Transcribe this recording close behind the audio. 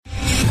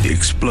The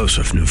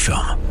explosive new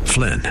film,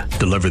 Flynn,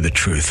 deliver the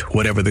truth,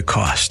 whatever the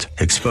cost,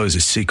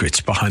 exposes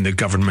secrets behind the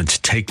government's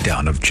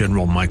takedown of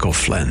General Michael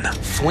Flynn.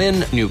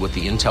 Flynn knew what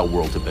the intel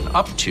world had been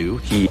up to.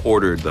 He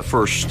ordered the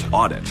first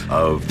audit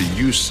of the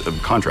use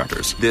of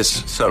contractors.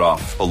 This set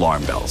off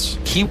alarm bells.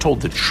 He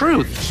told the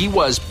truth. He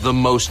was the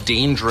most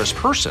dangerous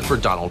person for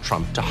Donald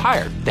Trump to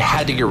hire. They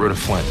had to get rid of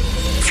Flynn.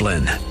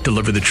 Flynn,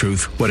 deliver the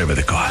truth, whatever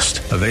the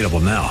cost. Available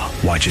now.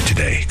 Watch it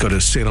today. Go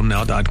to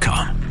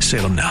salemnow.com.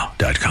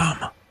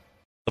 salemnow.com.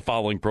 The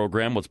following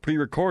program was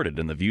pre-recorded,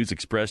 and the views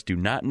expressed do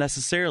not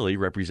necessarily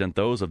represent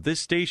those of this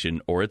station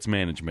or its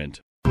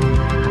management. We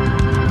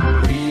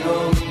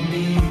don't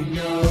need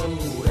no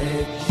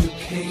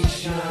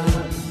education.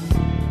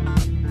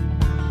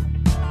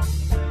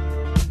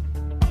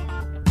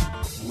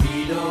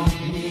 We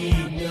don't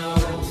need no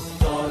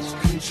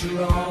thought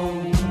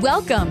control.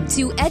 Welcome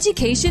to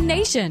Education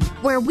Nation,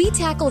 where we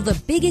tackle the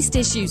biggest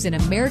issues in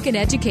American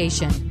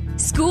education.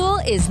 School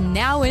is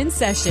now in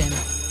session.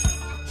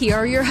 Here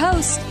are your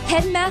hosts,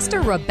 Headmaster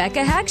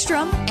Rebecca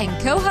Hagstrom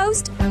and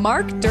co-host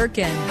Mark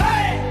Durkin.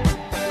 Hey,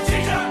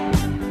 teacher,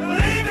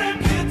 believe in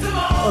kids of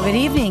all. Well, good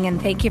evening,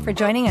 and thank you for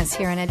joining us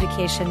here on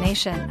Education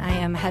Nation. I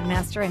am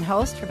Headmaster and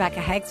host Rebecca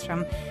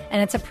Hagstrom,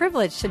 and it's a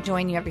privilege to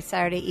join you every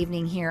Saturday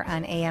evening here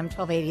on AM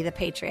 1280 The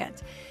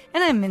Patriot.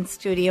 And I'm in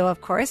studio, of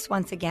course,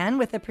 once again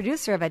with the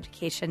producer of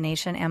Education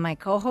Nation and my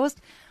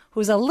co-host,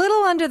 who's a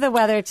little under the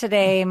weather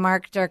today,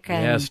 Mark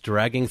Durkin. Yes,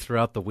 dragging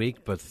throughout the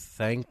week, but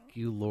thank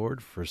you,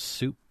 Lord, for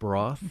soup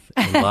broth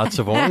and lots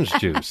of orange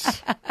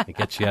juice. It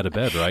gets you out of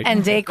bed, right?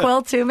 And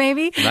Dayquil, too,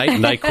 maybe?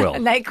 NyQuil.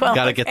 NyQuil.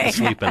 Got to get the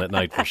sleep in at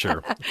night for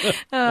sure.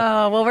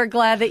 Oh, well, we're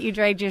glad that you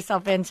dragged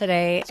yourself in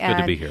today. It's good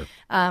to be here.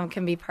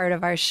 Can be part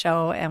of our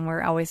show, and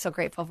we're always so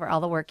grateful for all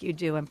the work you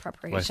do in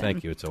preparation. Well,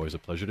 thank you. It's always a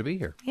pleasure to be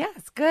here.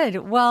 Yes,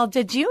 good. Well,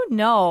 did you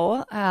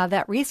know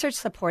that research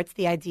supports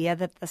the idea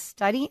that the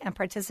study and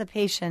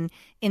participation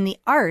in the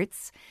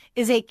arts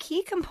is a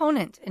key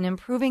component in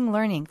improving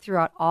learning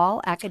throughout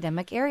all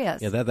academic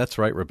areas? Yeah, that's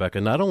right,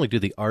 Rebecca. Not only do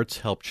the arts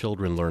help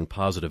children learn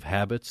positive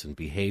habits and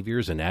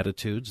behaviors and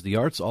attitudes, the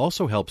arts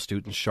also help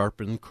students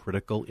sharpen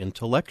critical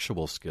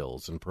intellectual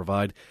skills and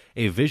provide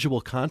a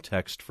visual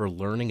context for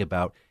learning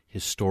about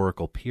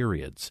historical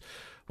periods.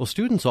 Well,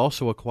 students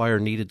also acquire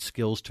needed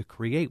skills to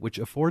create, which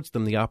affords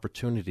them the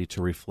opportunity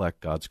to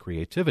reflect God's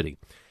creativity.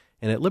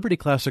 And at Liberty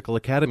Classical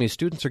Academy,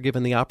 students are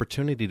given the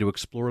opportunity to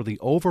explore the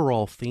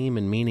overall theme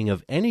and meaning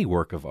of any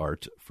work of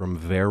art from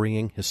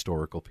varying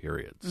historical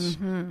periods.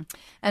 Mm-hmm.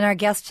 And our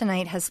guest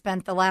tonight has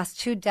spent the last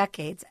 2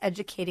 decades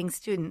educating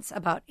students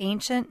about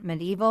ancient,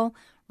 medieval,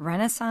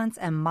 Renaissance,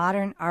 and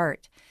modern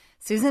art.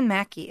 Susan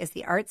Mackey is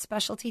the art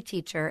specialty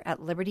teacher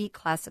at Liberty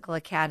Classical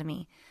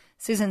Academy.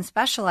 Susan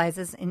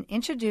specializes in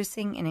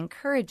introducing and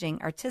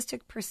encouraging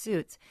artistic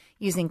pursuits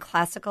using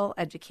classical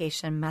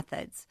education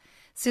methods.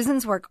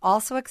 Susan's work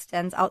also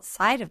extends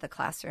outside of the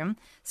classroom,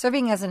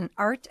 serving as an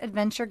art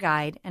adventure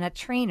guide and a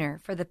trainer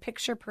for the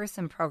Picture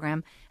Person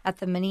program at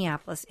the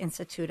Minneapolis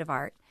Institute of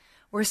Art.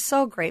 We're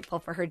so grateful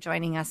for her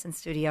joining us in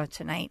studio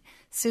tonight.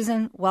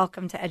 Susan,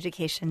 welcome to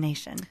Education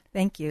Nation.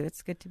 Thank you.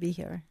 It's good to be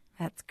here.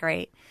 That's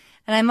great.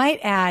 And I might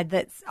add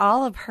that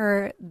all of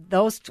her,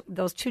 those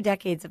 2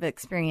 decades of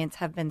experience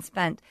have been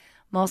spent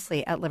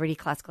mostly at Liberty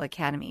Classical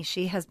Academy.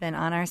 She has been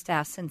on our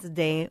staff since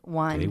day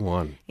one. Day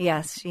one.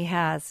 Yes, she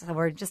has. So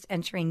we're just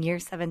entering year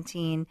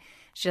 17.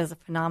 She does a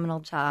phenomenal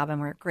job, and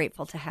we're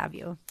grateful to have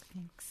you.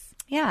 Thanks.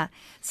 Yeah.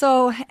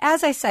 So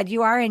as I said,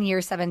 you are in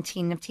year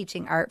 17 of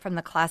teaching art from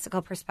the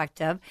classical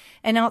perspective.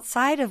 And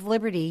outside of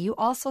Liberty, you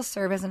also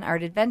serve as an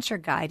art adventure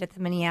guide at the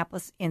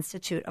Minneapolis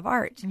Institute of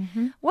Art.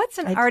 Mm-hmm. What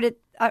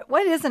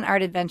is an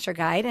art adventure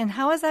guide, and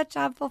how is that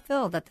job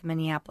fulfilled at the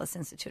Minneapolis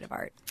Institute of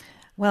Art?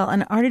 Well,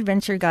 an art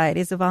adventure guide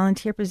is a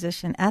volunteer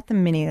position at the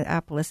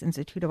Minneapolis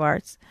Institute of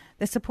Arts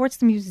that supports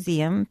the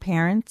museum,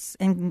 parents,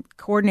 and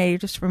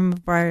coordinators from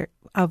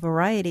a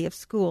variety of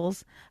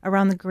schools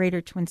around the greater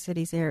Twin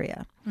Cities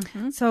area.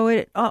 Mm-hmm. So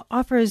it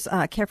offers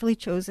carefully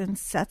chosen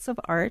sets of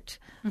art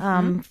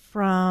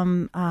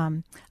from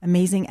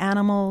amazing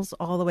animals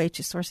all the way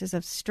to sources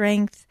of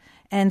strength.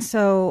 And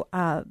so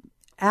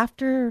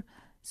after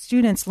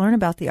students learn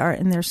about the art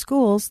in their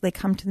schools, they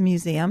come to the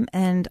museum,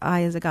 and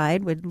I, as a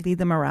guide, would lead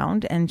them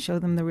around and show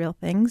them the real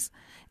things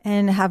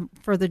and have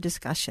further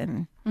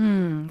discussion.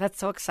 That's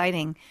so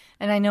exciting.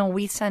 And I know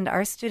we send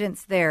our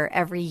students there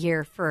every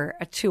year for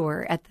a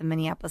tour at the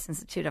Minneapolis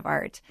Institute of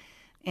Art.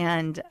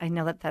 And I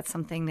know that that's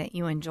something that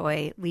you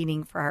enjoy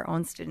leading for our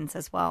own students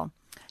as well.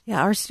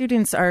 Yeah, our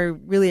students are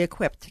really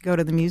equipped to go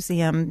to the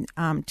museum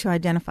to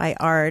identify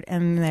art,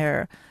 and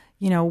they're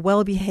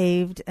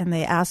well-behaved, and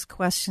they ask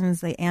questions,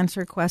 they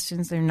answer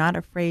questions, they're not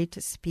afraid to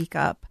speak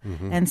up.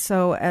 Mm-hmm. And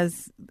so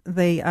as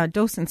the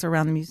docents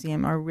around the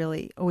museum are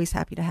really always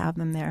happy to have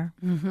them there.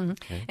 Mm-hmm.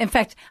 Okay. In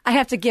fact, I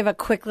have to give a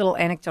quick little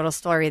anecdotal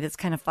story that's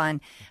kind of fun.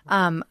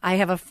 I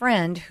have a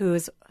friend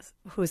whose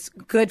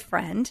good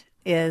friend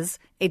is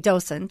a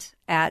docent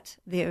at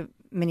the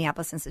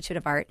Minneapolis Institute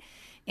of Art.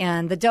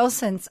 And the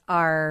docents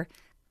are,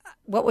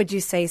 what would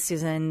you say,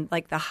 Susan,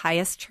 like the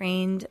highest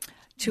trained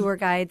tour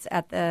guides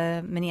at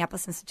the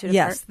Minneapolis Institute of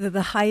Art? Yes,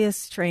 the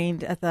highest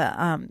trained at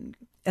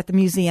the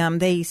museum.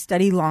 They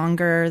study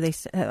longer. They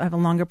have a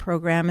longer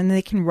program, and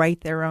they can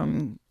write their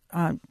own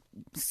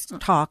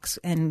talks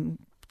and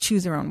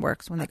choose their own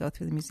works when they go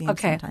through the museum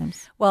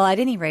sometimes. Well, at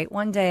any rate,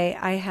 one day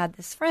I had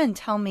this friend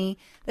tell me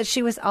that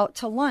she was out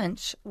to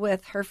lunch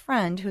with her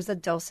friend who's a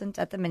docent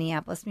at the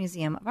Minneapolis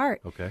Museum of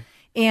Art. Okay.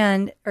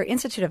 Or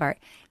Institute of Art.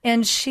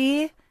 And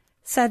she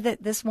said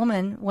that this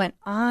woman went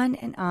on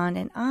and on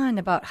and on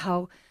about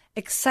how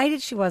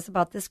excited she was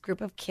about this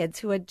group of kids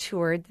who had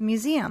toured the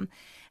museum.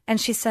 And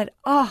she said,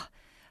 "Oh,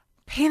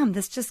 Pam,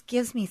 this just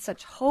gives me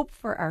such hope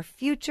for our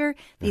future.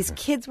 These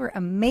kids were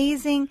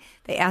amazing.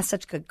 They asked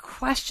such good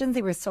questions.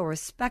 They were so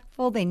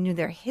respectful. They knew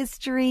their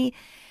history."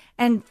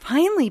 And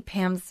finally,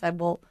 Pam said,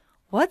 "Well,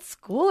 what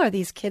school are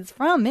these kids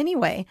from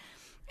anyway?"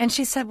 And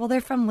she said, "Well,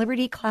 they're from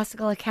Liberty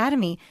Classical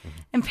Academy."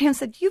 And Pam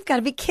said, "You've got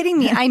to be kidding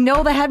me. I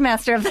know the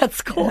headmaster of that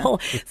school."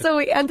 So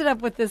we ended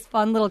up with this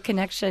fun little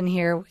connection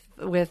here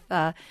with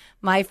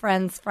my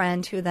friend's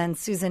friend, who then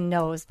Susan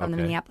knows from the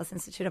Minneapolis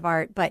Institute of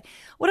Art. But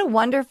what a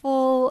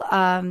wonderful,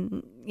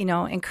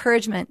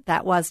 encouragement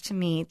that was to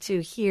me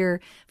to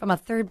hear from a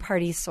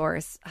third-party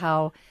source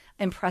how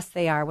impressed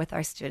they are with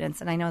our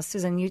students. And I know,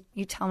 Susan,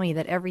 you tell me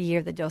that every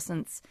year the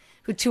docents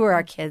who tour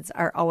our kids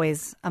are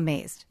always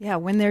amazed. Yeah,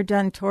 when they're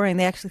done touring,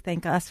 they actually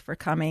thank us for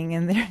coming,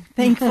 and they're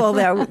thankful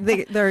that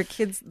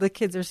the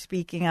kids are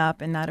speaking up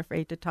and not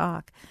afraid to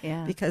talk.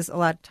 Yeah. Because a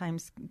lot of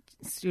times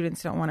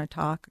students don't want to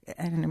talk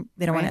and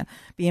they don't want to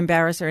be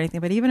embarrassed or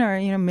anything. But even our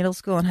middle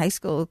school and high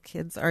school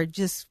kids are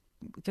just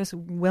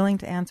willing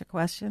to answer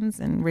questions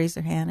and raise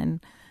their hand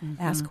and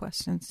ask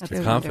questions. That's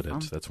confident.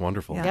 Wonderful. That's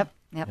wonderful. Yep.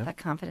 That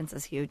confidence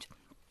is huge.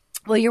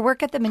 Well, your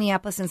work at the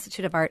Minneapolis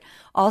Institute of Art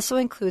also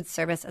includes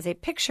service as a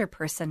picture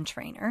person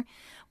trainer.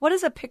 What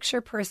is a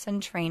picture person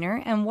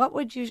trainer, and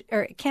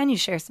can you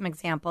share some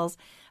examples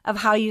of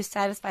how you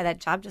satisfy that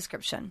job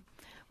description?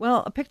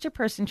 Well, a picture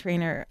person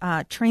trainer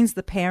trains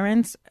the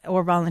parents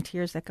or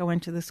volunteers that go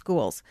into the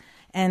schools.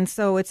 And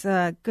so it's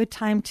a good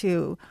time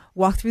to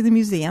walk through the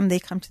museum. They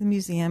come to the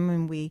museum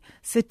and we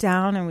sit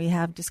down and we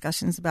have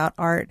discussions about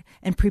art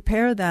and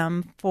prepare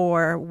them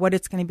for what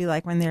it's going to be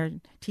like when they're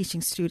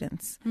teaching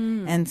students.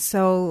 And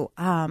so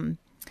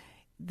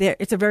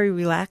it's a very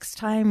relaxed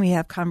time. We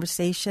have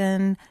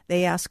conversation.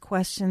 They ask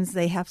questions.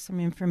 They have some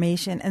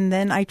information. And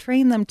then I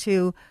train them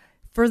to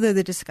further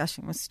the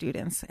discussion with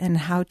students and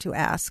how to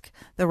ask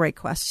the right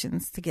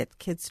questions to get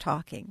kids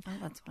talking. Oh,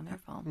 that's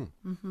wonderful.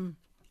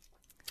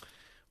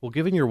 Well,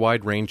 given your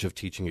wide range of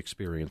teaching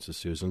experiences,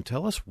 Susan,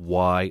 tell us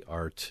why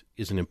art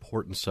is an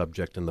important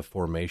subject in the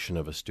formation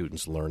of a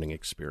student's learning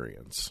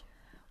experience.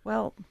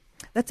 Well,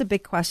 that's a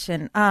big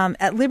question.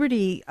 At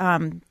Liberty,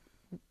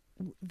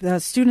 the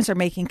students are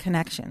making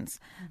connections.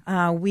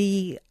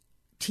 We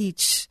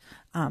teach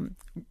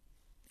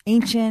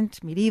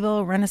ancient,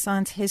 medieval,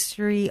 Renaissance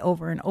history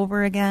over and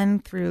over again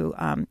through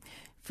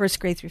first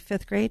grade through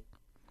fifth grade.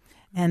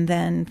 And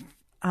then,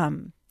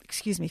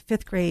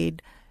 fifth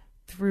grade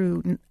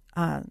through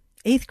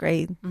eighth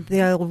grade,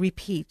 they'll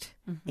repeat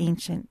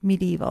ancient,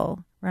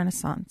 medieval,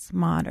 Renaissance,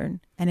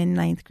 modern, and in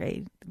ninth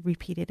grade,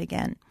 repeat it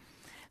again.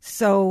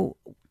 So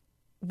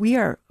we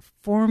are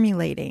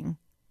formulating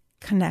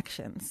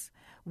connections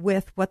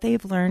with what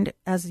they've learned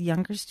as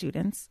younger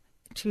students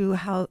to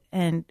how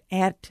and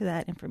add to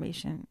that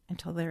information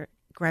until they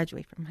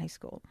graduate from high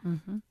school.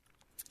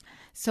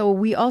 So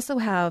we also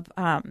have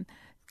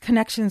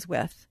connections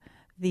with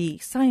the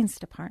science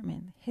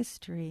department,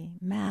 history,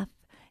 math,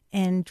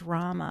 and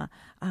drama,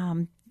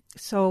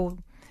 so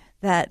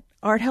that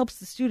art helps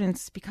the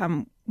students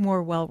become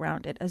more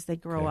well-rounded as they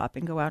grow up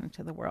and go out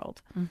into the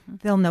world.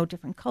 They'll know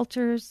different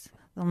cultures,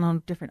 they'll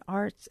know different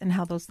arts, and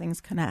how those things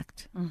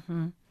connect.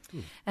 And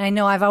I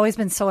know I've always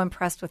been so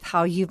impressed with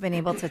how you've been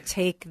able to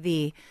take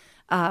the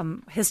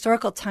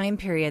historical time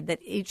period that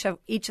each of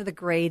the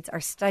grades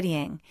are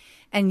studying,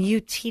 and you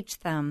teach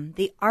them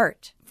the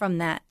art from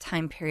that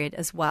time period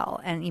as well,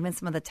 and even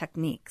some of the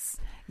techniques.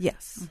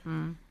 Yes.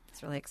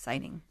 It's really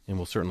exciting. And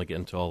we'll certainly get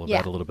into all of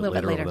that a little bit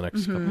later over the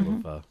next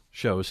couple of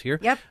shows here.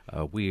 Yep.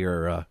 We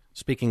are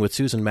speaking with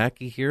Susan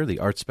Mackey here, the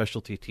art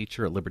specialty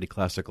teacher at Liberty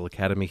Classical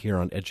Academy here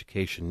on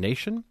Education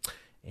Nation.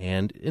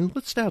 And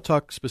let's now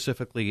talk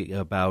specifically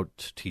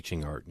about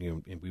teaching art.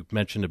 We've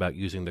mentioned about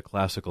using the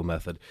classical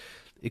method.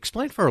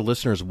 Explain for our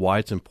listeners why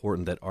it's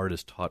important that art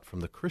is taught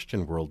from the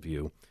Christian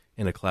worldview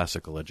in a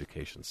classical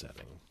education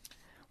setting.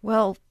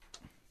 Well,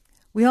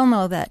 we all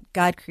know that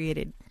God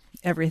created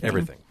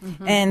everything.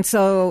 And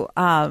so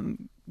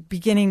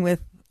beginning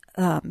with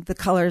the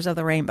colors of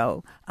the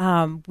rainbow,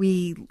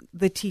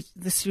 the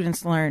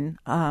students learn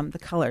the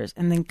colors,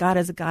 and then God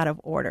is a God of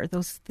order.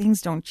 Those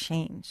things don't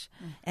change.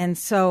 And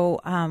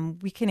so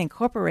we can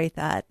incorporate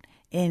that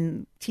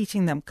in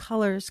teaching them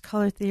colors,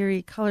 color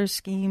theory, color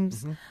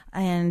schemes,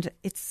 and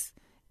it's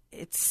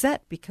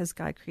set because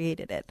God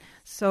created it.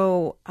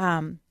 So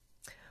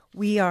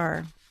we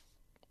are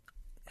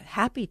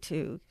happy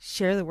to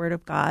share the Word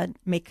of God,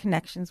 make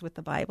connections with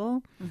the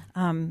Bible.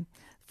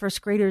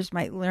 first graders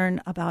might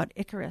learn about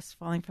Icarus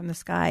falling from the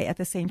sky at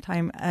the same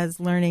time as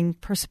learning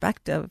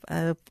perspective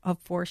of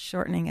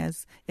foreshortening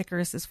as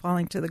Icarus is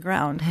falling to the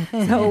ground.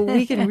 So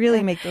we can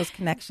really make those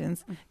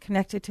connections,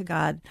 connected to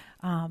God.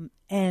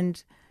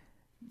 And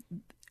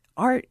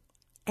art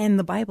and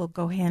the Bible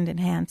go hand in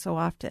hand so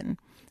often.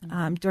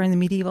 During the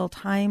medieval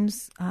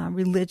times,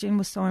 religion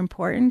was so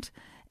important,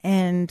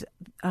 and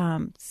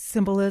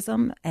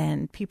symbolism,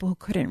 and people who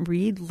couldn't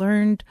read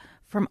learned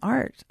from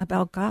art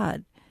about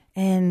God,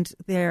 and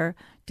their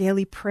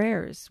daily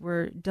prayers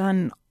were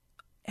done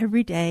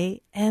every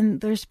day,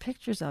 and there's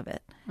pictures of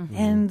it.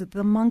 And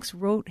the monks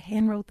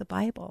hand wrote the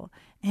Bible,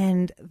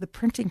 and the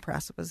printing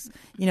press was,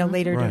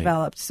 later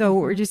developed. So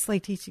we're just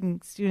like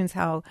teaching students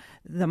how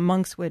the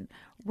monks would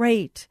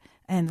write,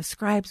 and the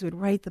scribes would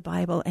write the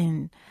Bible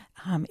and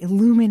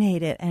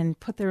illuminate it and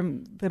put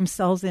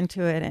themselves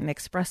into it and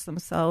express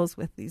themselves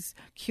with these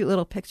cute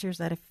little pictures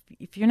that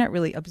if you're not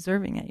really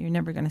observing it, you're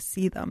never going to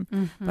see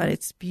them. But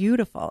it's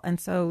beautiful. And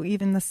so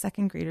even the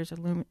second graders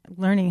are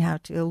learning how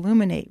to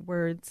illuminate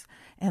words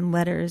and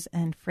letters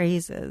and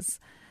phrases.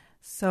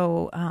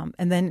 So,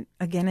 and then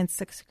again in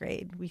sixth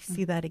grade, we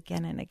see that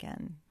again and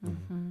again.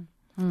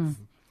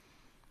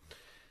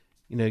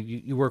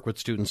 You work with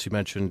students, you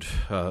mentioned,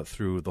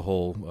 through the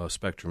whole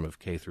spectrum of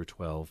K through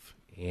 12.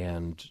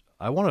 And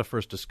I want to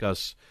first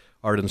discuss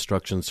art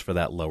instructions for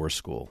that lower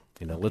school.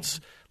 Let's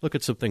look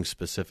at some things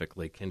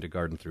specifically,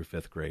 kindergarten through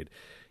fifth grade.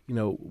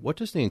 What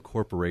does the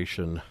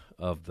incorporation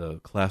of the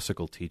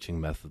classical teaching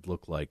method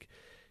look like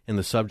in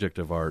the subject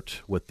of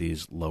art with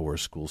these lower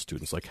school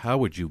students? Like, how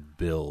would you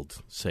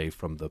build, say,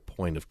 from the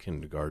point of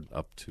kindergarten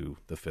up to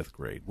the fifth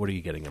grade? What are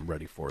you getting them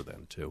ready for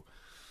then, too?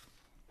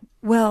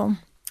 Well,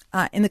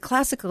 in the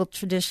classical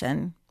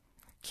tradition,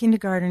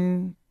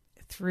 kindergarten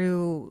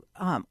through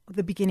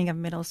the beginning of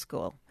middle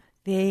school,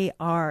 they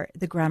are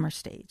the grammar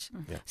stage.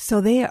 So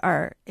they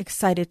are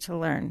excited to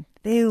learn.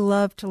 They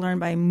love to learn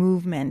by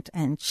movement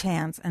and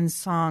chants and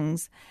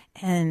songs,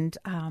 and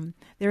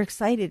they're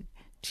excited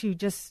to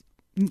just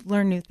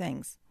learn new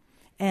things.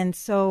 And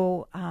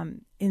so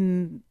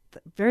in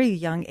the very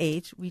young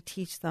age, we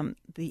teach them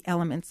the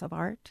elements of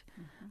art,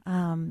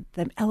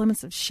 the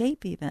elements of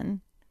shape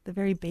even, the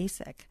very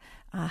basic,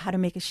 how to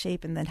make a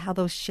shape, and then how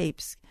those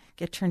shapes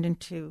get turned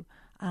into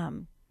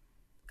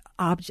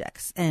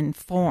objects and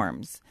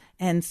forms.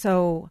 And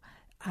so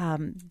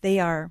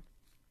they're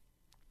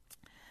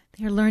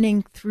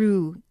learning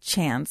through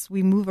chants.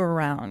 We move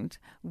around,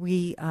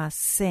 we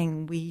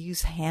sing, we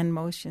use hand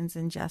motions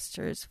and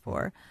gestures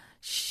for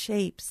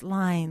shapes,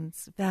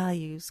 lines,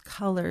 values,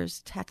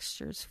 colors,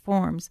 textures,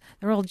 forms.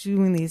 They're all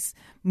doing these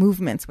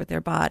movements with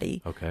their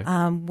body. Okay.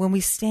 When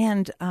we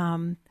stand,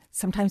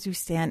 sometimes we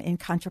stand in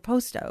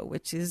contrapposto,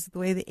 which is the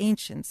way the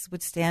ancients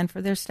would stand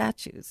for their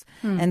statues.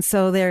 And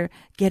so they're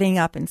getting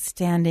up and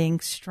standing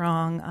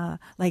strong,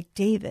 like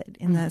David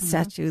in the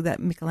statue that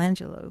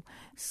Michelangelo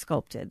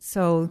sculpted.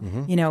 So,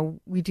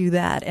 we do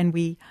that. And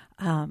we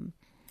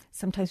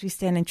sometimes we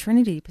stand in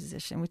Trinity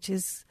position, which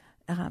is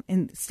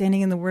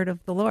standing in the word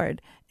of the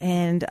Lord.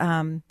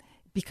 And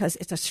because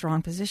it's a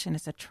strong position,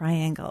 it's a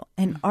triangle,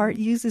 and art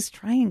uses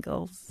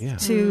triangles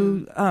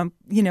to,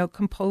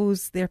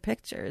 compose their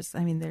pictures.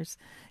 I mean,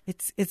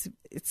 it's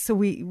so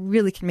we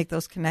really can make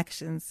those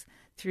connections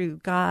through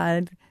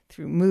God,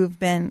 through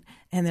movement,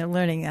 and they're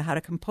learning how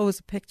to compose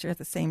a picture at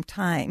the same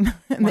time.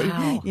 And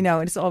Wow. and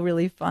it's all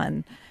really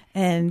fun.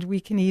 And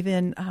we can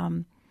even,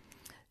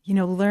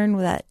 learn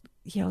that,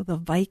 the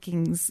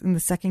Vikings in the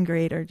second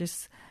grade are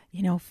just,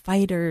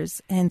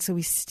 fighters. And so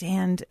we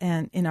stand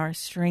in our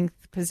strength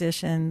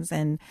positions,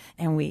 and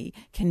we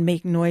can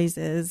make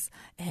noises,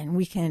 and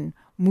we can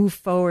move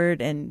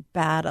forward and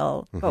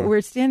battle. But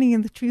we're standing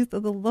in the truth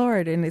of the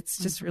Lord, and it's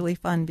just really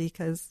fun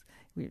because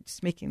we're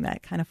just making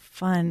that kind of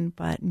fun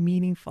but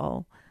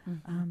meaningful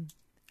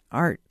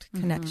art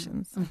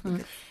connections.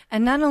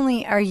 And not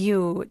only are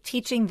you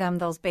teaching them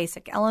those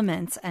basic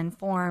elements and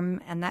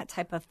form and that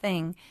type of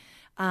thing,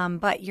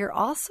 but you're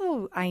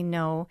also, I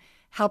know,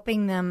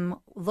 helping them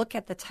look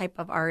at the type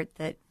of art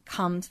that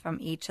comes from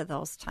each of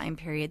those time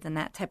periods and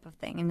that type of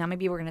thing. And now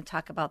maybe we're going to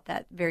talk about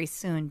that very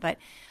soon. But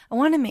I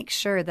want to make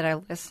sure that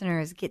our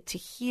listeners get to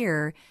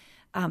hear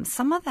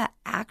some of the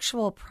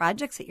actual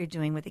projects that you're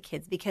doing with the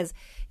kids, because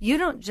you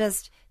don't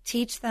just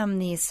teach them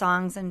these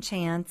songs and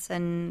chants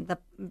and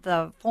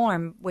the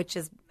form, which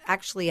is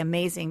actually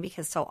amazing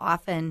because so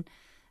often –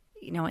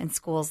 in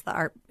schools, the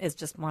art is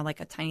just more like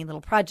a tiny little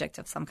project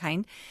of some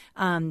kind.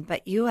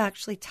 But you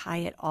actually tie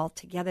it all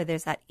together.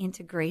 There's that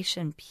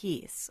integration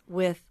piece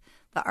with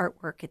the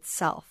artwork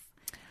itself.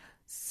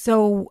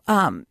 So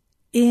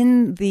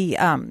in the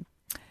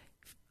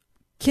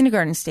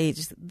kindergarten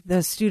stage,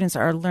 the students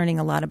are learning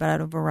a lot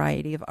about a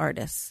variety of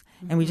artists.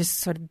 And we just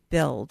sort of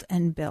build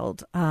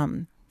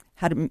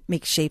how to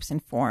make shapes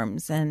and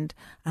forms and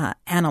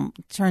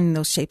turn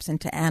those shapes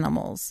into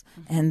animals.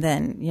 And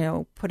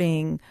then,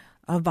 putting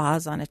a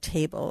vase on a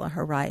table, a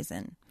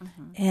horizon.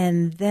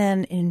 And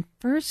then in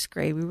first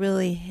grade, we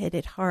really hit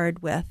it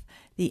hard with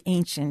the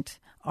ancient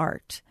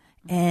art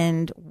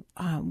And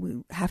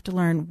we have to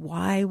learn,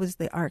 why was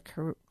the art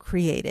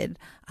created?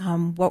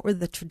 What were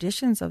the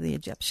traditions of the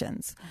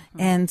Egyptians?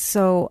 And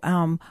so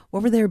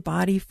what were their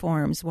body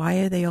forms? Why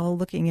are they all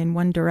looking in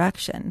one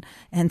direction?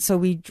 And so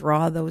we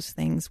draw those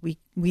things.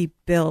 We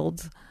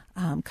build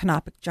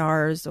canopic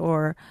jars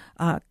or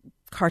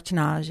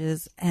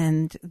cartonnages,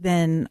 and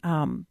then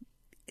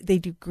they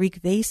do Greek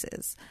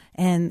vases,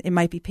 and it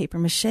might be paper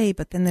mache,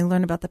 but then they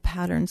learn about the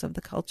patterns of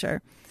the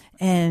culture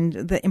and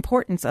the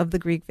importance of the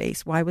Greek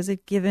vase. Why was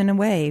it given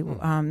away?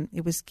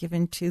 It was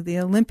given to the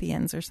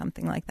Olympians or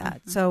something like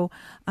that. So,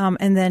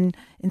 and then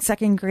in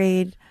second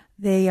grade,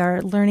 they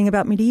are learning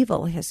about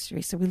medieval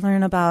history. So we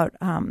learn about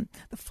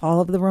the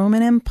fall of the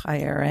Roman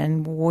Empire,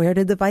 and where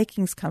did the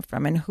Vikings come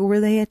from, and who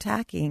were they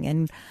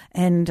attacking,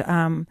 and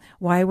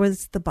why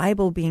was the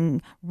Bible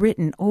being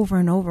written over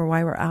and over?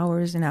 Why were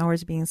hours and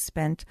hours being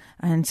spent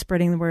on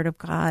spreading the word of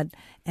God?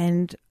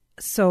 And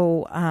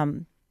so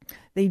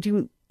they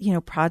do,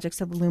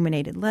 projects of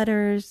illuminated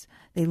letters.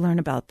 They learn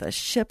about the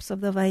ships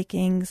of the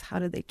Vikings. How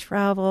did they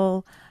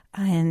travel?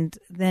 And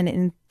then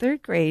in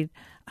third grade,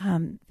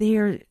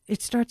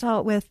 it starts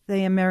out with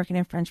the American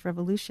and French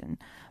Revolution.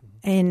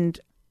 And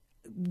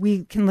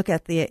we can look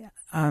at the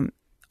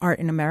art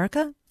in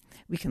America.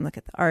 We can look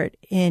at the art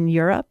in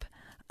Europe,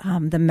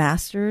 the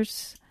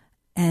masters.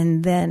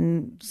 And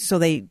then, so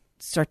they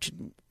start to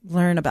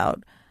learn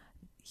about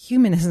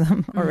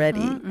humanism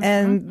already,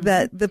 and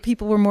that the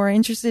people were more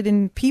interested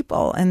in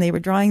people, and they were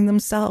drawing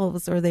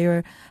themselves, or they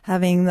were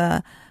having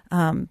the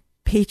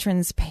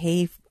patrons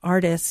pay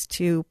artists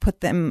to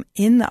put them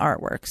in the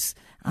artworks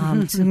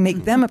to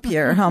make them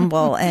appear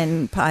humble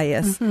and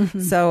pious.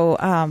 So,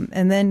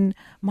 and then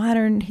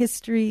modern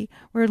history,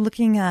 we're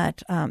looking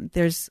at,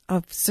 there's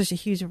such a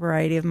huge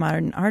variety of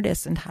modern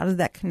artists, and how did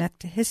that connect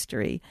to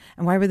history,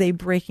 and why were they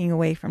breaking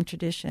away from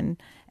tradition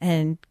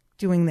and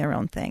doing their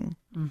own thing?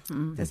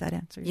 Does that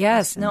answer your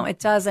question? No, it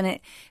does. And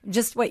it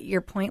just what your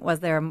point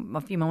was there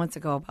a few moments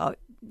ago about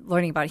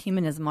learning about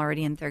humanism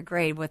already in third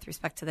grade with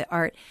respect to the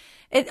art.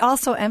 It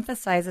also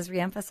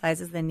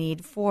reemphasizes the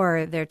need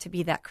for there to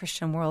be that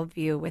Christian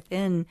worldview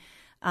within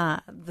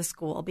the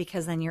school,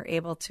 because then you're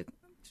able to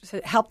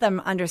help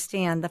them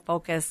understand the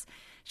focus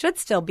should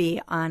still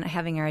be on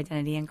having our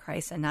identity in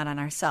Christ and not on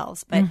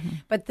ourselves.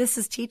 But this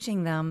is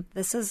teaching them,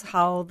 this is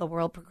how the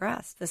world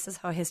progressed. This is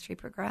how history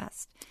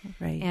progressed.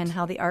 Right. And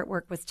how the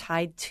artwork was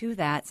tied to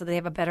that, so they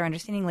have a better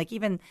understanding. Like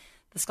even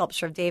the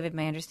sculpture of David,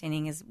 my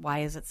understanding is, why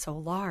is it so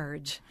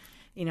large?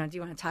 Do you want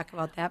to talk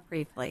about that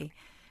briefly?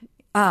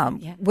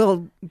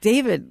 Well,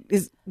 David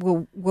is,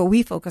 what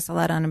we focus a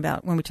lot on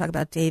about when we talk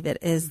about David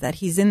is that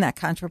he's in that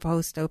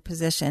contrapposto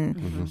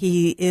position.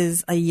 He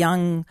is a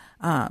young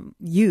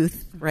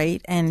youth,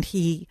 right? And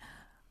he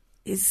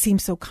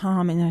seems so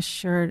calm and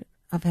assured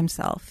of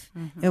himself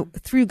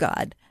through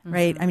God,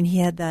 right? I mean, he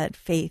had that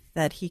faith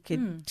that he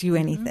could do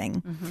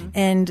anything.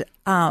 And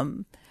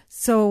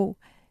so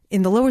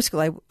in the lower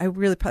school, I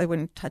really probably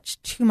wouldn't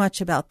touch too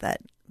much about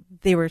that.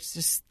 They were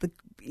just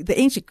the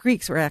ancient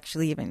Greeks were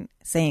actually even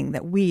saying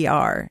that we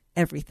are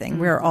everything.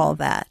 We're all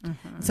that.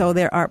 So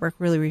their artwork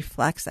really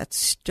reflects that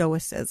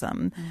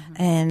stoicism.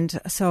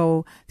 And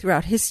so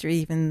throughout history,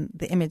 even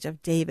the image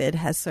of David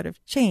has sort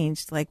of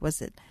changed. Like, was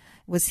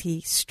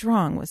he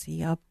strong? Was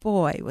he a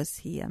boy? Was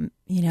he, and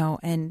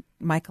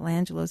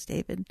Michelangelo's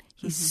David,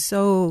 he's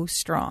so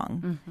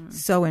strong,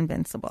 so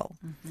invincible.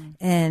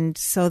 And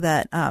so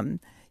that,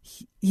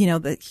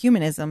 the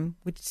humanism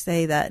would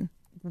say that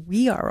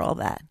we are all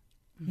that.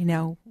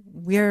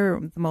 We're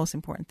the most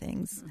important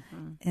things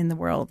in the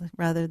world,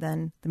 rather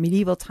than the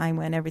medieval time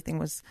when everything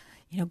was,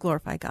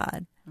 glorify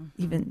God.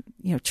 Even,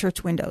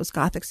 church windows,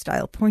 Gothic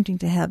style, pointing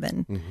to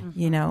heaven,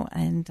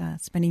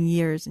 and spending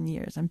years and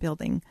years on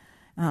building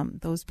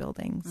those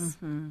buildings.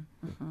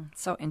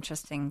 So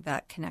interesting,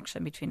 that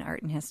connection between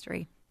art and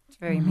history. It's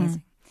very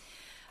amazing.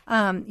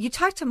 You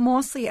talked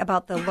mostly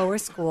about the lower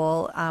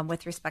school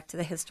with respect to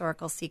the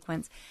historical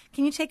sequence.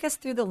 Can you take us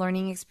through the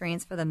learning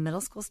experience for the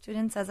middle school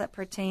students as it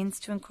pertains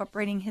to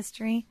incorporating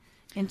history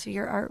into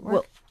your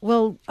artwork?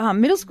 Well,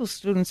 middle school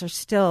students are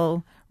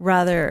still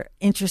rather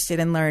interested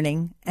in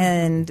learning,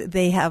 and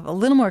they have a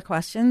little more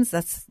questions.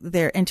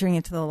 They're entering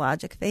into the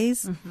logic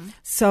phase.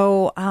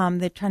 So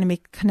they're trying to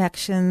make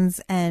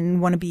connections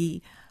and want to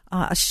be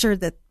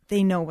assured that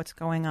they know what's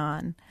going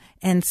on.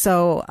 And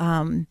so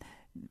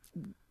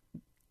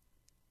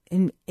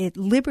at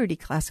Liberty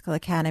Classical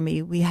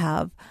Academy, we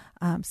have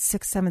 6th,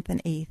 7th,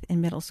 and 8th in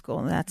middle school,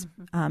 and that's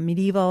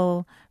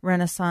medieval,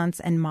 Renaissance,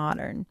 and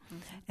modern.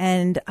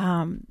 And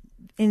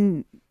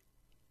in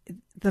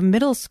the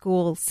middle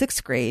school,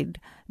 6th grade,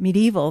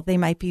 medieval, they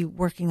might be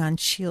working on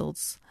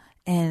shields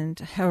and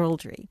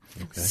heraldry.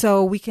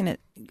 So we can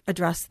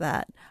address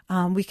that.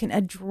 We can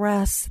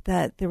address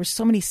that there was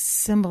so much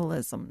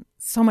symbolism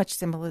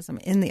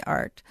in the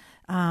art.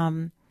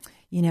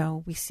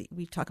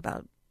 We talk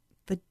about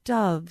the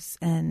doves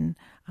and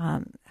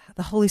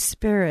the Holy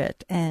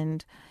Spirit,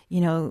 and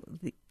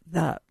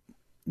the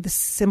the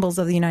symbols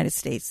of the United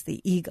States, the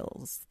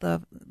eagles,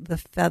 the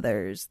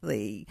feathers,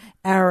 the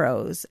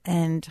arrows,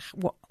 and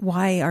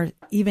why are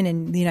even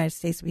in the United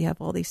States we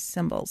have all these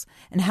symbols,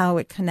 and how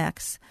it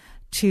connects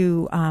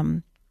to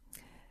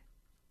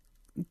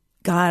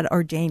God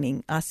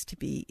ordaining us to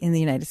be in the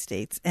United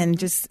States and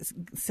just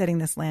setting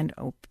this land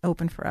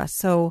open for us.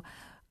 So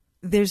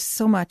there's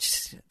so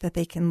much that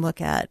they can look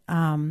at.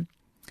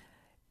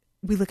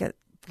 We look at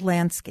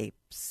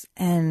landscapes,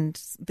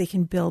 and they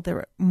can build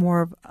their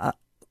more of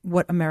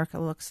what America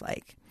looks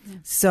like. Yeah.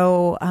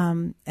 So,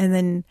 and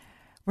then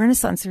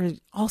Renaissance are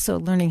also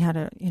learning how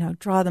to,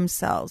 draw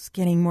themselves,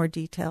 getting more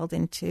detailed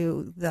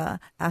into the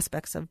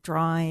aspects of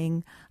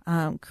drawing,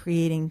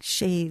 creating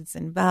shades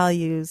and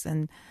values,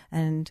 and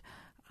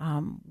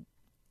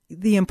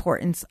the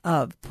importance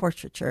of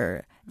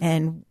portraiture,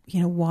 and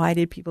why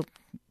did people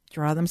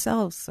draw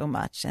themselves so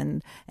much,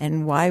 and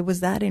why was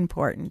that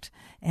important?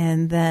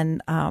 And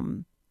then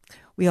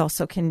we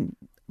also can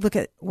look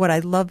at what I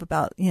love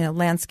about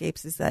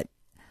landscapes is that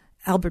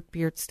Albert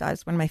Bierstadt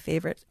is one of my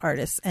favorite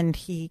artists, and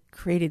he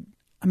created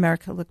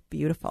America look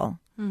beautiful.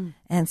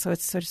 And so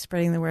it's sort of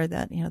spreading the word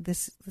that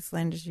this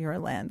land is your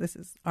land, this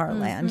is our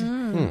land,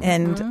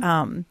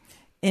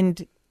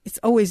 and it's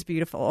always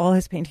beautiful. All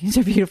his paintings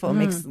are beautiful. It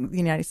makes the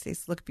United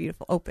States look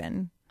beautiful,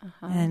 open,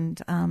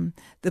 and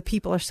the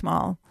people are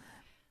small,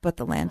 but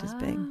the land is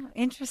big.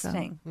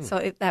 Interesting.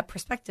 So that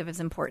perspective is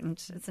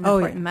important. It's an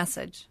important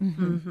message.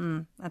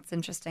 That's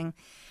interesting.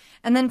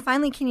 And then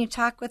finally, can you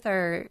talk with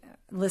our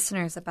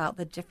listeners about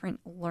the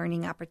different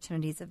learning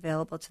opportunities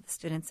available to the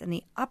students in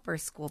the upper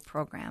school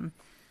program,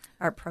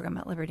 art program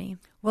at Liberty?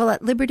 Well,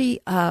 at Liberty,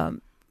 the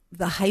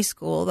high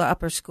school, the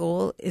upper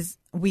school,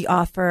 we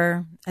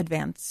offer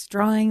advanced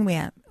drawing, we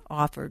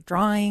offer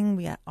drawing,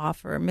 we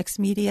offer mixed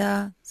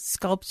media,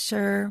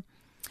 sculpture,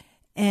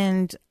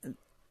 and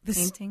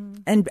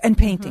painting. And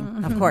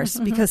painting, of course,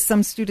 because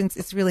some students,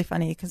 it's really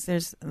funny because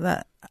there's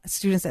the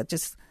students that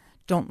just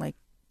don't like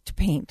to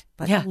paint,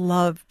 but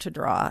love to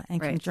draw and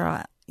can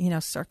draw,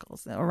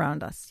 circles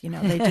around us.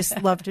 They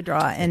just love to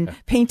draw, and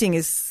painting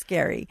is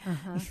scary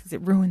because it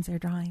ruins their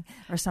drawing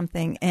or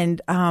something. And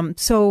and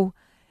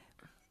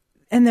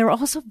they're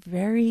also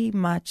very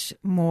much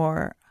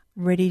more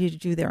ready to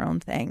do their own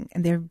thing,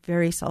 and they're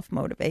very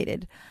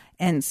self-motivated.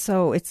 And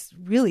so it's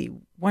really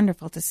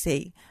wonderful to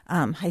see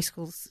high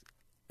school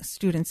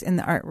students in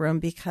the art room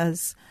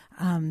because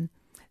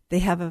they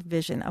have a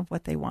vision of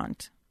what they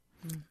want.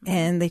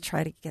 And they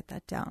try to get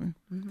that down.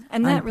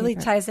 And that really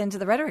ties into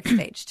the rhetoric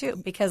stage, too,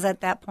 because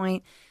at that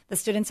point, the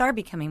students are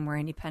becoming more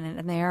independent,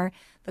 and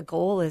the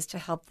goal is to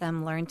help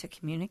them learn to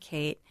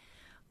communicate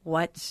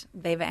what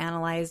they've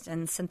analyzed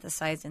and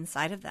synthesized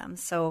inside of them.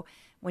 So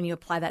when you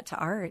apply that to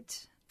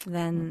art,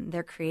 then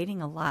they're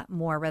creating a lot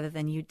more rather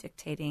than you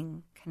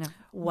dictating kind of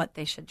what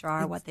they should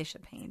draw or what they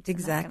should paint.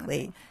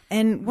 Exactly.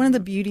 And one of the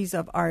beauties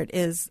of art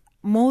is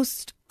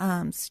most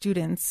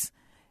students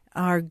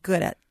are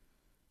good at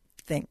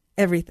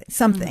everything,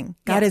 something.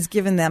 God has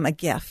given them a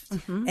gift.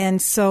 And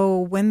so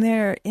when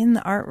they're in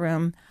the art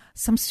room,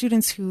 some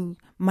students who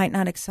might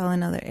not excel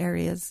in other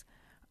areas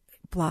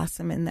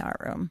blossom in the art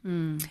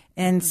room.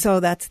 And so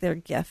that's their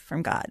gift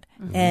from God.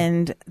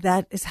 And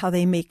that is how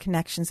they make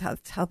connections,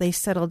 how they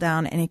settle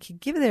down, and it can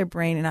give their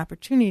brain an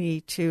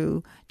opportunity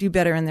to do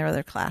better in their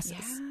other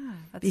classes.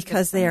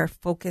 Because they are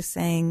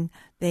focusing,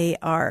 they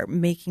are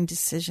making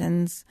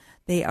decisions,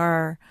 they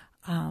are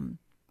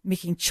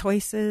making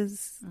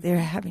choices, they're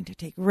having to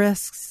take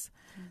risks.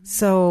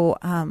 So,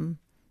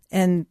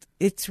 and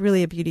it's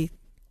really a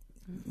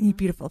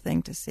beautiful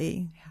thing to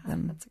see.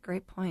 That's a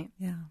great point.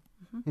 Yeah.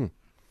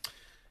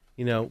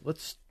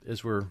 Let's,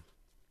 as we're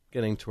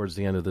getting towards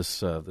the end of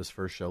this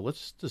first show,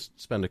 let's just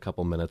spend a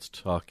couple minutes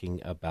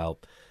talking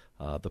about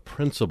the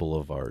principle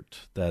of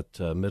art that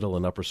middle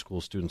and upper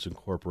school students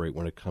incorporate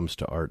when it comes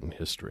to art and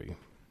history.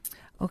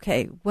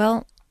 Okay.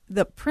 Well,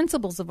 the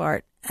principles of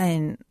art,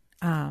 and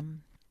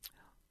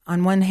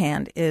on one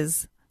hand,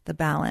 is the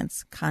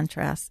balance,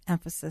 contrast,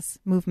 emphasis,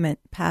 movement,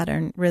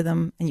 pattern,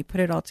 rhythm, and you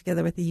put it all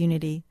together with the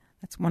unity.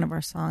 That's one of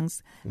our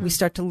songs. We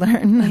start to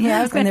learn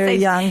when they're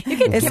young. You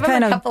can give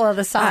them a couple of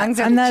the songs.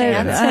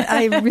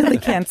 I really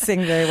can't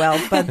sing very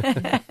well, but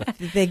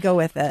they go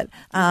with it.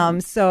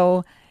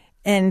 So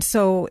in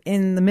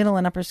the middle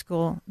and upper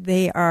school,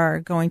 they are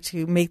going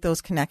to make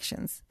those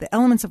connections. The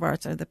elements of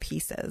arts are the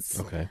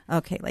pieces.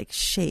 Okay, like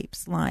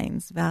shapes,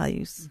 lines,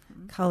 values,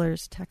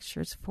 colors,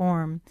 textures,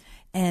 form.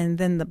 And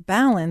then the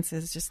balance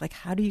is just like,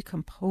 how do you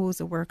compose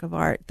a work of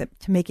art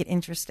to make it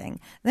interesting? And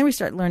then we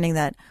start learning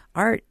that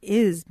art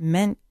is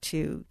meant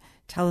to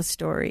tell a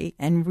story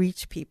and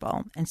reach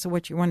people. And so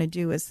what you want to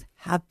do is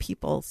have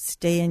people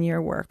stay in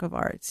your work of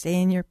art,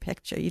 stay in your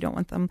picture. You don't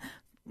want them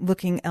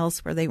looking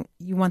elsewhere.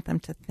 You want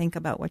them to think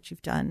about what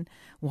you've done,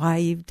 why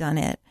you've done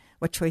it,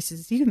 what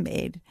choices you've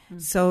made.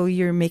 So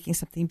you're making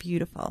something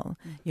beautiful.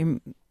 You're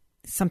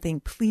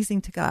something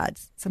pleasing to God,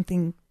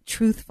 something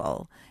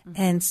truthful.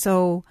 And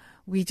so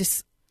we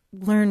just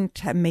learn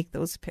to make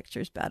those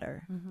pictures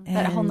better.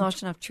 That whole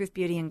notion of truth,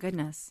 beauty, and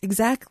goodness.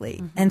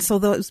 Exactly. And so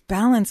those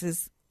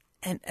balances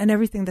and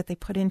everything that they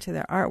put into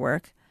their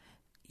artwork,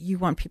 you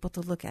want people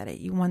to look at it.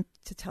 You want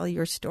to tell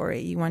your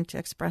story. You want to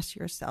express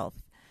yourself,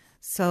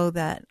 so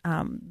that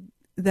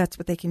that's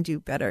what they can do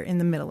better in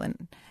the middle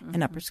and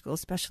upper school,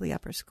 especially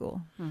upper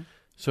school. Mm-hmm.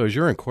 So as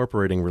you're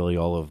incorporating really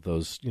all of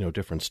those,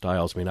 different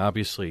styles, I mean,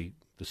 obviously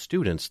the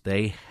students,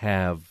 they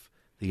have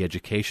the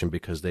education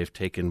because they've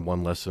taken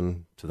one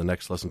lesson to the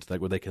next lesson to that,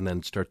 where they can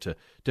then start to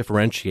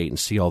differentiate and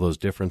see all those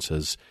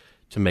differences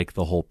to make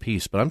the whole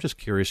piece. But I'm just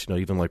curious,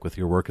 even like with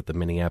your work at the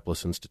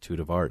Minneapolis Institute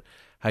of Art,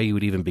 how you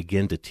would even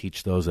begin to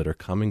teach those that are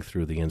coming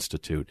through the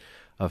Institute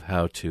of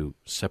how to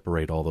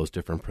separate all those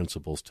different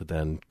principles to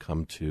then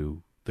come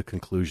to the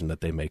conclusion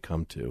that they may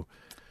come to.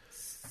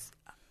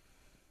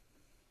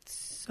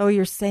 So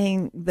you're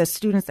saying the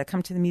students that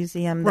come to the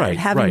museum that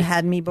haven't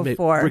had me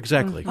before.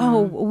 Exactly.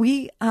 Oh,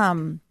 we,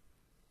 well,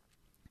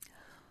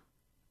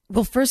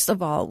 first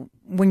of all,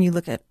 when you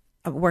look at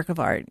a work of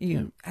art,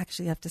 you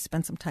actually have to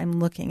spend some time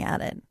looking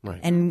at it. Right.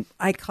 And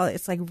I call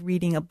it's like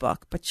reading a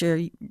book, but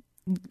you're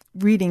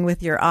reading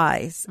with your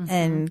eyes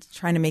and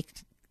trying to make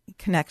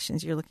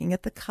connections. You're looking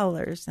at the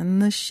colors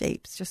and the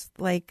shapes, just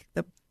like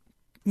the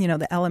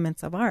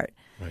elements of art.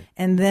 Right.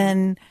 And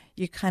then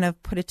you kind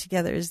of put it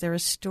together. Is there a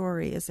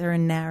story? Is there a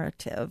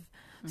narrative?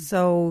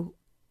 So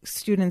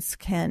students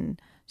can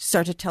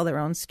start to tell their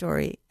own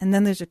story. And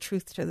then there's a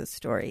truth to the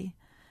story.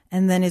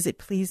 And then is it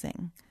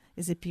pleasing?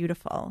 Is it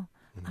beautiful?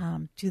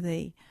 Do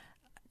they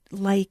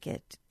like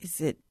it?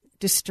 Is it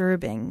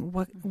disturbing?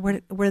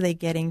 What are they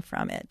getting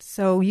from it?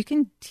 So you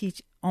can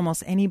teach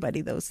almost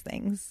anybody those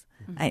things.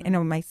 I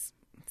know it might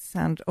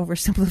sound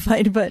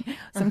oversimplified, but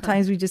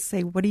sometimes we just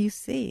say, what do you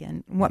see?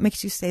 And what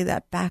makes you say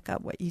that? Back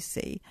up what you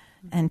see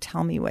and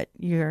tell me what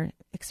you're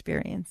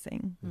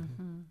experiencing.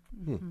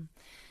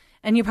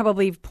 And you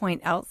probably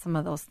point out some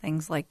of those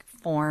things like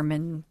form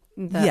and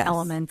the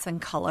elements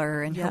and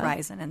color and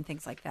horizon and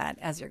things like that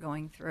as you're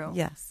going through.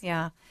 Yes.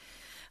 Yeah.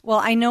 Well,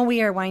 I know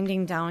we are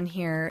winding down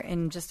here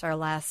in just our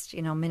last,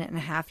 minute and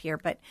a half here,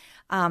 but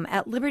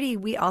at Liberty,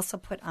 we also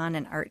put on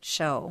an art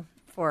show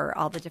for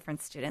all the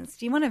different students.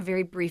 Do you want to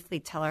very briefly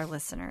tell our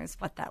listeners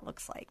what that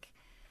looks like?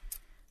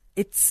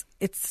 It's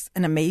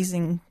an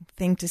amazing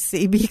thing to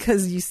see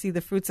because you see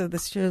the fruits of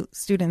the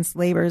students'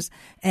 labors,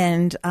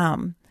 and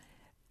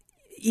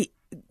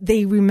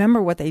they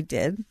remember what they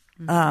did.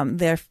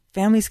 Their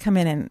families come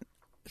in and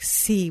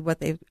see what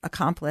they've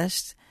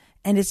accomplished,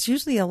 and it's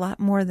usually a lot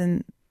more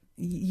than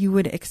you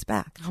would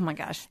expect. Oh my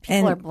gosh,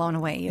 people are blown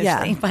away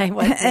usually by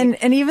what and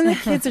even the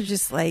kids are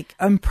just like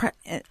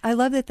I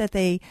love it that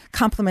they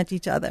compliment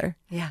each other.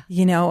 Yeah,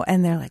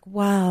 and they're like,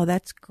 "Wow,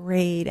 that's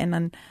great!" And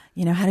then,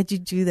 how did you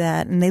do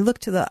that? And they look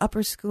to the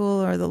upper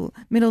school or the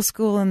middle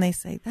school and they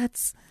say,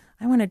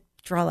 I want to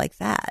draw like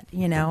that,"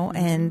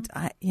 and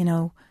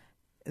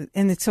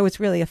and so it's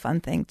really a fun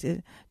thing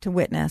to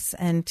witness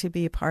and to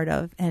be a part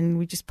of. And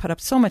we just put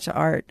up so much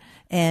art,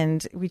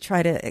 and we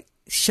try to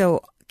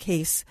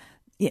showcase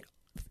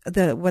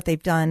what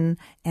they've done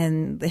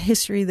and the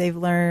history they've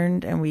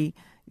learned, and we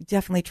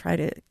definitely try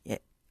to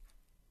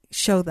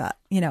show the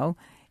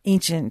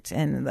ancient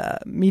and the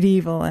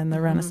medieval and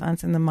the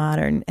Renaissance and the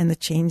modern and the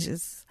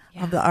changes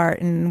of the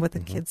art and what the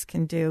kids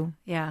can do.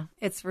 Yeah,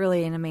 it's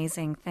really an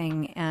amazing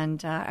thing,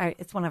 and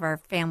it's one of our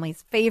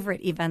family's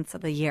favorite events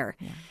of the year.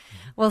 Yeah.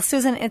 Well,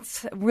 Susan,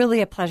 it's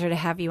really a pleasure to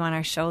have you on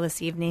our show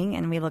this evening,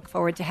 and we look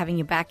forward to having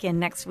you back in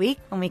next week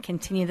when we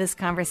continue this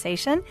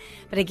conversation.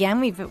 But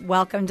again, we've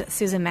welcomed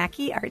Susan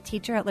Mackey, art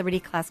teacher at Liberty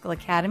Classical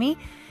Academy,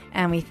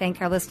 and we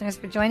thank our listeners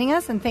for joining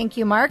us. And thank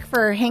you, Mark,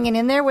 for hanging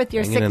in there with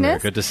your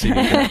sickness. Good to see you.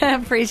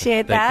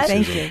 Appreciate that.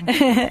 Thank you.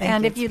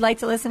 And if you'd like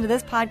to listen to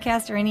this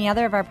podcast or any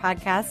other of our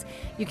podcasts,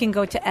 you can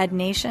go to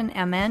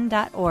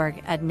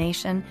ednationmn.org,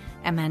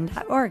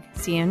 ednationmn.org.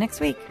 See you next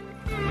week.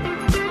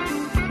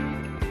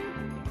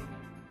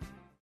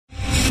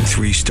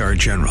 3-star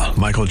General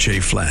Michael J.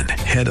 Flynn,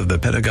 head of the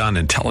Pentagon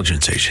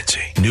Intelligence Agency,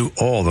 knew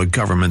all the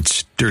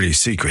government's dirty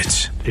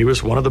secrets. He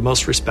was one of the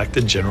most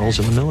respected generals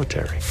in the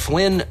military.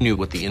 Flynn knew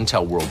what the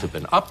intel world had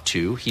been up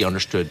to. He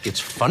understood its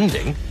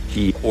funding.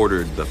 He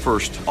ordered the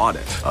first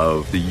audit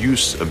of the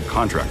use of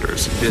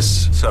contractors.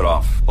 This set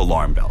off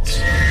alarm bells.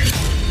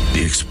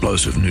 The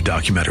explosive new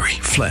documentary,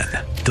 Flynn,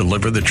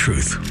 Deliver the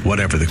Truth,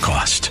 Whatever the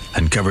Cost,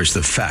 uncovers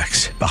the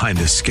facts behind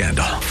this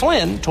scandal.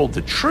 Flynn told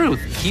the truth.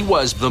 He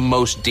was the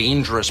most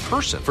dangerous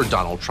person for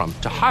Donald Trump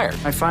to hire.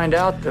 I find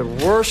out the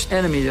worst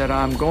enemy that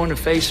I'm going to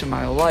face in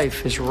my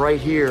life is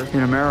right here in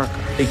America.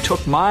 They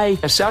took my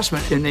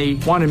assessment and they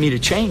wanted me to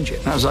change it.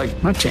 And I was like,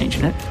 I'm not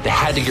changing it. They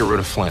had to get rid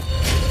of Flynn.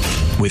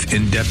 With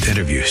in-depth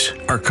interviews,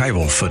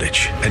 archival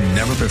footage, and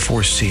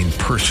never-before-seen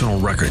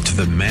personal records of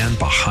the man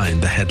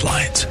behind the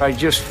headlines. I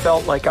just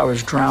felt like I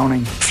was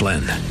drowning.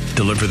 Flynn,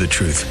 Deliver the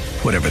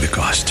Truth, Whatever the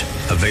Cost.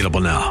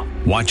 Available now.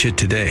 Watch it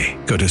today.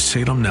 Go to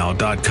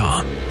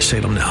salemnow.com.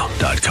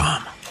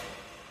 salemnow.com.